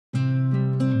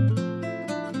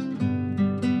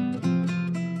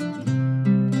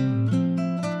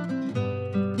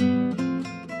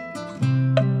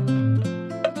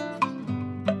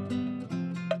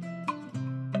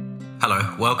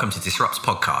Welcome to Disrupt's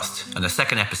podcast and the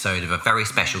second episode of a very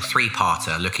special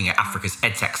three-parter looking at Africa's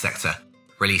edtech sector,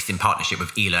 released in partnership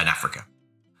with eLearn Africa.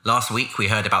 Last week, we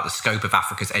heard about the scope of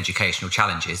Africa's educational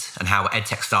challenges and how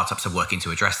edtech startups are working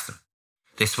to address them.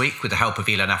 This week, with the help of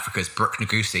eLearn Africa's Brooke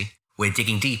Ngusi, we're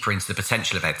digging deeper into the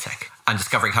potential of edtech and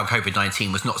discovering how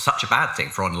COVID-19 was not such a bad thing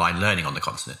for online learning on the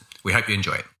continent. We hope you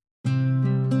enjoy it.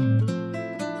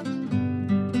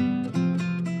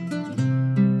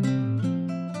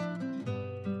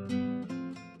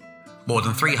 More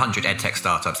than 300 edtech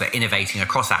startups are innovating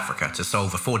across Africa to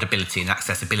solve affordability and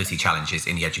accessibility challenges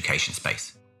in the education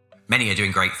space. Many are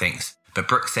doing great things, but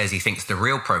Brooke says he thinks the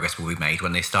real progress will be made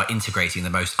when they start integrating the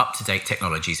most up-to-date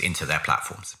technologies into their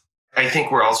platforms. I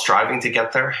think we're all striving to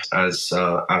get there as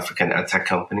African edtech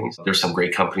companies. There's some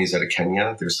great companies out of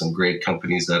Kenya. There's some great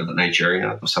companies out of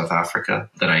Nigeria, South Africa,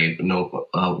 that I know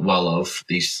well of,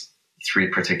 these three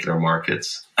particular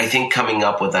markets. I think coming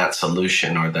up with that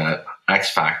solution or that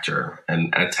X factor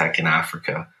and edtech in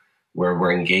Africa, where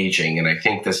we're engaging, and I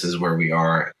think this is where we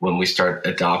are when we start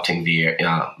adopting the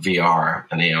VR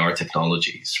and AR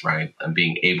technologies, right? And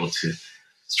being able to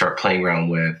start playing around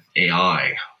with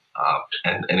AI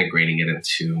and integrating it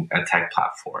into edtech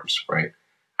platforms, right?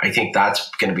 I think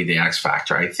that's going to be the X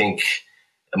factor. I think,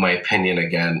 in my opinion,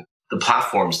 again, the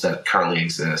platforms that currently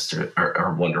exist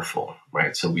are wonderful,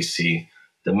 right? So we see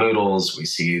the Moodles, we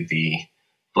see the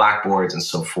Blackboards and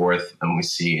so forth, and we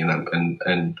see,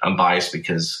 and I'm biased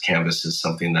because Canvas is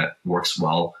something that works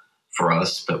well for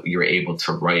us, but you're able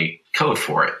to write code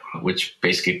for it, which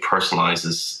basically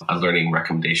personalizes a learning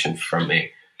recommendation from a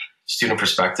student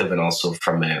perspective and also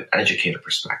from an educator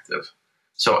perspective.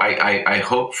 So I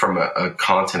hope from a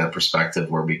content perspective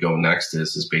where we go next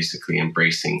is basically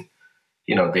embracing,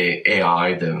 the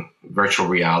AI, the virtual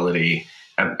reality,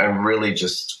 and really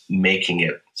just making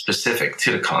it specific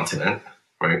to the continent,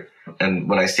 right? And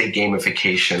when I say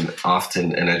gamification,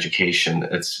 often in education,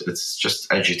 it's just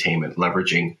edutainment,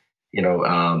 leveraging,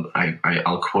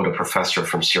 I'll quote a professor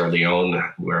from Sierra Leone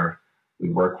where we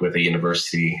work with a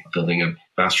university building a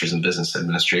master's in business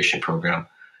administration program.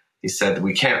 He said,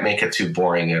 we can't make it too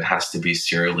boring. It has to be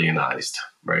Sierra Leoneized,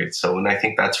 right? So, and I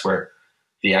think that's where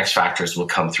the X factors will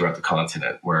come throughout the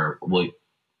continent, where we'll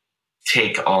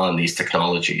take on these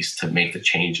technologies to make the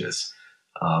changes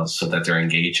so that they're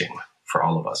engaging for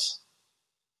all of us.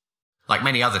 Like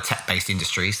many other tech-based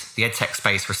industries, the edtech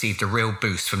space received a real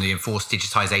boost from the enforced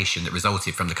digitization that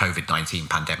resulted from the COVID-19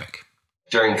 pandemic.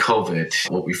 During COVID,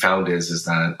 what we found is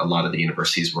that a lot of the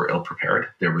universities were ill-prepared.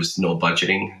 There was no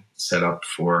budgeting set up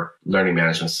for learning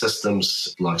management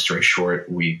systems. Long story short,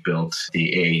 we built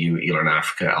the AAU eLearn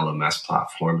Africa LMS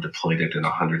platform, deployed it in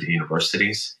 100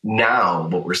 universities. Now,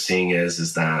 what we're seeing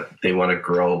is that they want to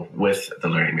grow with the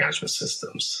learning management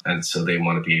systems. And so they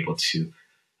want to be able to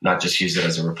not just use it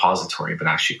as a repository, but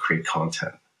actually create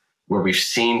content. Where we've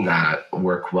seen that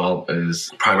work well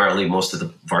is primarily most of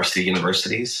the varsity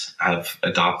universities have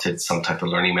adopted some type of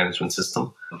learning management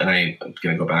system. And I'm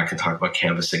going to go back and talk about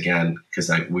Canvas again,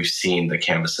 because we've seen the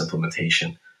Canvas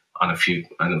implementation on a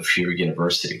few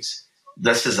universities.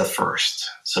 This is a first.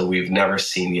 So we've never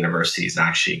seen universities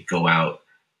actually go out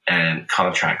and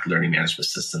contract learning management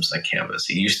systems like Canvas.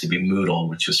 It used to be Moodle,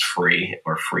 which was free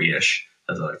or free-ish,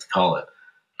 as I like to call it.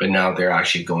 But now they're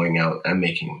actually going out and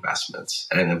making investments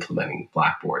and implementing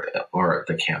Blackboard or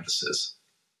the Canvases.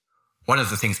 One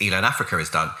of the things eLearn Africa has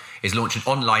done is launch an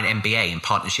online MBA in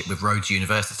partnership with Rhodes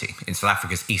University in South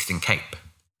Africa's Eastern Cape.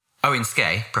 Owen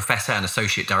Skay, Professor and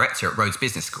Associate Director at Rhodes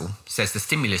Business School, says the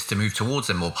stimulus to move towards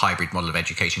a more hybrid model of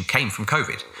education came from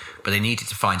COVID, but they needed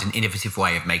to find an innovative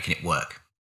way of making it work.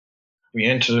 We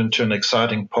entered into an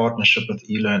exciting partnership with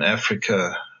eLearn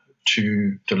Africa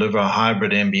to deliver a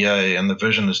hybrid MBA, and the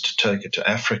vision is to take it to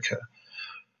Africa.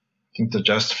 I think the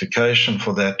justification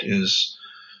for that is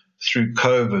through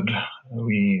COVID,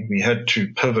 we had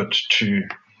to pivot to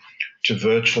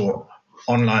virtual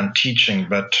online teaching,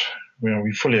 but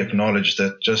we fully acknowledge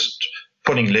that just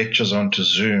putting lectures onto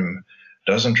Zoom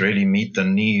doesn't really meet the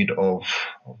need of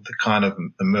the kind of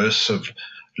immersive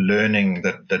learning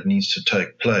that needs to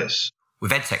take place. With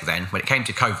edtech then, when it came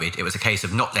to COVID, it was a case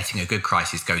of not letting a good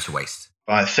crisis go to waste.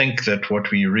 I think that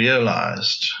what we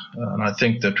realized, and I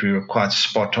think that we were quite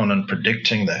spot on in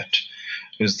predicting that,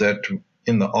 is that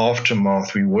in the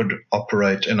aftermath, we would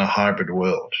operate in a hybrid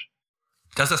world.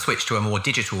 Does a switch to a more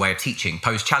digital way of teaching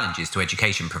pose challenges to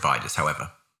education providers,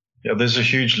 however? Yeah, there's a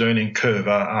huge learning curve.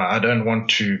 I don't want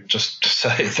to just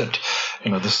say that,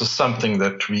 this is something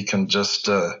that we can just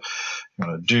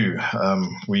do.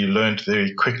 We learned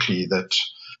very quickly that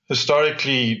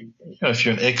historically, if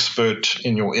you're an expert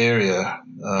in your area,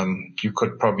 you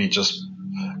could probably just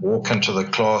walk into the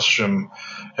classroom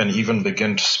and even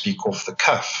begin to speak off the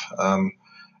cuff.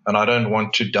 And I don't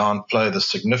want to downplay the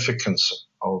significance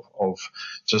of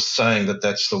just saying that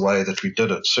that's the way that we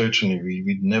did it. Certainly,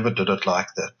 we never did it like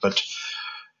that. But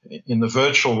in the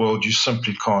virtual world, you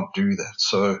simply can't do that.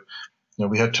 So,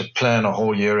 we had to plan a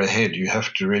whole year ahead. You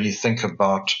have to really think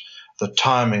about the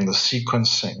timing, the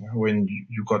sequencing, when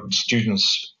you've got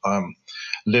students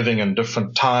living in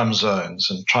different time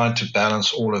zones and trying to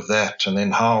balance all of that, and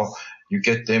then how you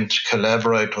get them to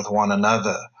collaborate with one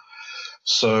another.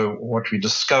 So what we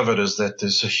discovered is that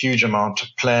there's a huge amount of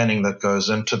planning that goes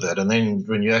into that. And then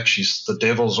when you actually, the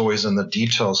devil's always in the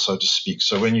details, so to speak.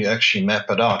 So when you actually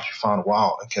map it out, you find,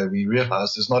 wow, okay, we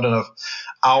realize there's not enough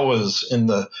hours in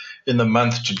the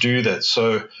month to do that.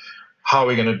 So how are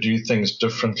we going to do things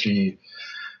differently?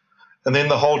 And then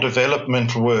the whole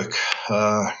development work,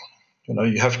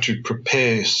 you have to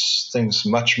prepare things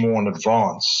much more in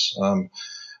advance.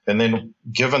 And then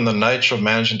given the nature of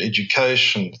management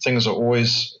education, things are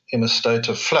always in a state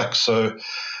of flux. So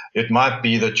it might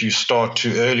be that you start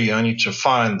too early only to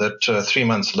find that 3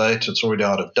 months later it's already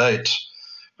out of date.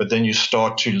 But then you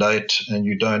start too late and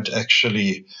you don't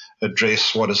actually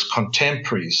address what is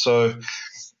contemporary. So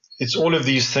it's all of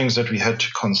these things that we had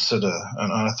to consider.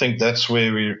 And I think that's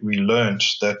where we learned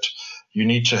that you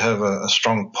need to have a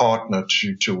strong partner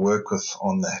to work with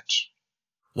on that.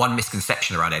 One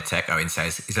misconception around EdTech, Owen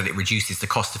says, is that it reduces the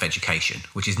cost of education,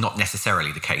 which is not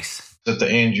necessarily the case. At the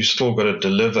end, you still got to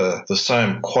deliver the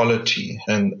same quality.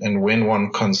 And when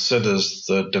one considers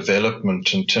the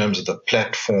development in terms of the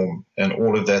platform and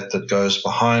all of that goes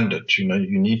behind it, you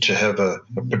need to have a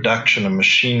production and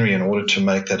machinery in order to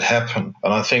make that happen.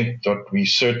 And I think what we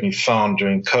certainly found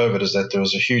during COVID is that there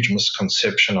was a huge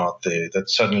misconception out there that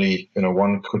suddenly,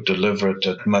 one could deliver it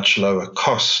at much lower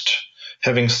cost.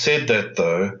 Having said that,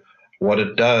 though, what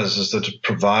it does is that it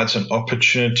provides an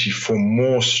opportunity for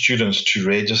more students to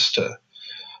register.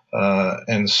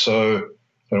 And so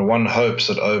one hopes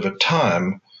that over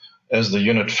time, as the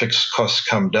unit fixed costs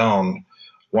come down,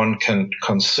 one can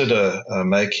consider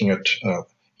making it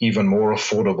even more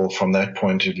affordable from that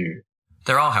point of view.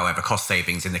 There are, however, cost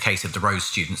savings in the case of the Rose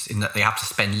students in that they have to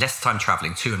spend less time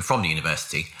travelling to and from the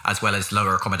university, as well as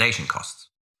lower accommodation costs.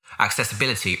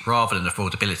 Accessibility rather than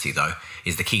affordability, though,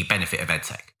 is the key benefit of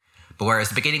EdTech. But whereas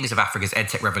the beginnings of Africa's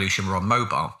EdTech revolution were on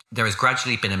mobile, there has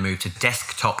gradually been a move to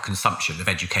desktop consumption of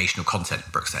educational content,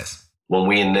 Brooks says. When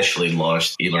we initially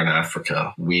launched eLearn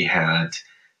Africa, we had,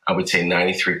 I would say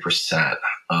 93%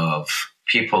 of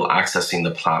people accessing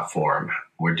the platform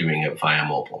were doing it via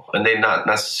mobile. And they not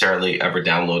necessarily ever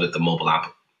downloaded the mobile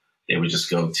app. They would just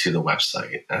go to the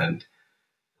website and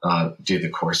do the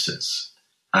courses.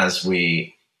 As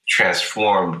we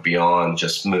transformed beyond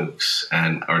just MOOCs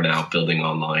and are now building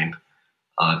online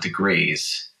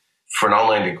degrees. For an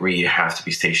online degree, you have to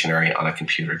be stationary on a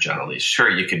computer generally. Sure,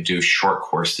 you could do short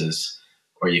courses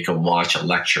or you can watch a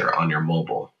lecture on your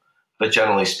mobile. But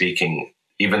generally speaking,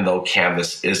 even though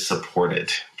Canvas is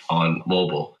supported on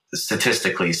mobile,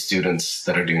 statistically, students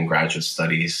that are doing graduate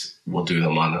studies will do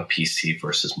them on a PC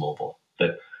versus mobile.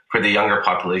 But for the younger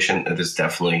population, it is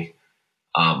definitely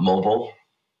mobile.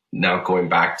 Now going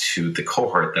back to the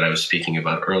cohort that I was speaking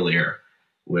about earlier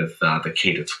with the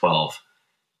K-12,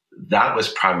 that was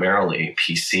primarily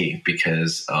PC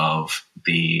because of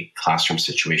the classroom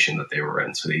situation that they were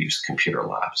in. So they used computer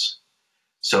labs.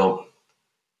 So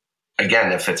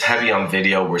again, if it's heavy on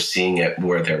video, we're seeing it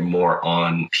where they're more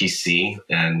on PC.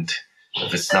 And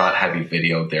if it's not heavy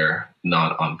video, they're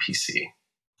not on PC.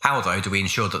 How, though, do we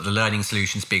ensure that the learning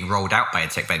solutions being rolled out by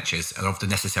EdTech Ventures are of the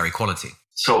necessary quality?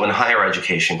 So in higher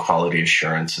education, quality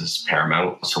assurance is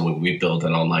paramount. So when we build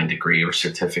an online degree or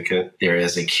certificate, there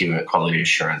is a quality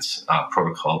assurance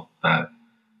protocol that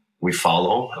we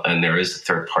follow, and there is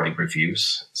third-party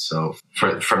reviews. So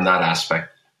from that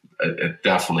aspect,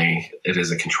 it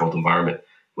is a controlled environment.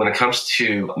 When it comes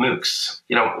to MOOCs,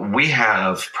 we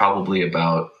have probably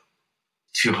about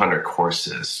 200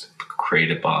 courses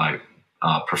created by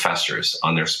professors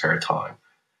on their spare time.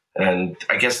 And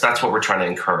I guess that's what we're trying to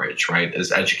encourage, right,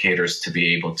 is educators to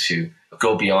be able to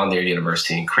go beyond their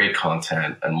university and create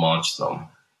content and launch them.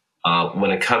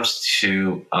 When it comes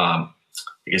to, I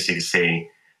guess you could say,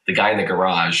 the guy in the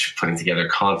garage putting together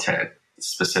content,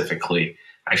 specifically,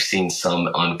 I've seen some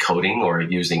on coding or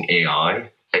using AI.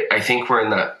 I think we're in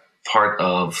that part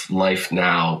of life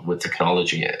now with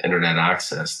technology and internet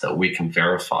access that we can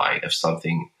verify if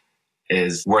something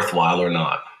is worthwhile or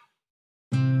not.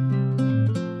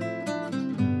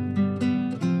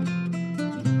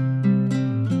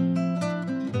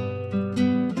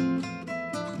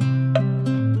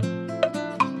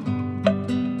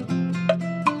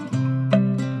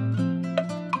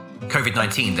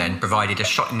 COVID-19 then provided a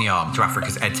shot in the arm to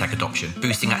Africa's edtech adoption,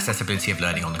 boosting accessibility of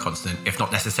learning on the continent, if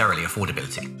not necessarily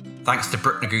affordability. Thanks to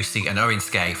Brooke Nagusi and Owen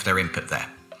Skay for their input there.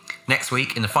 Next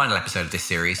week, in the final episode of this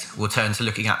series, we'll turn to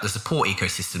looking at the support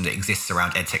ecosystem that exists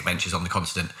around edtech ventures on the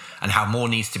continent and how more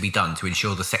needs to be done to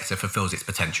ensure the sector fulfills its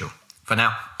potential. For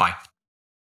now, bye.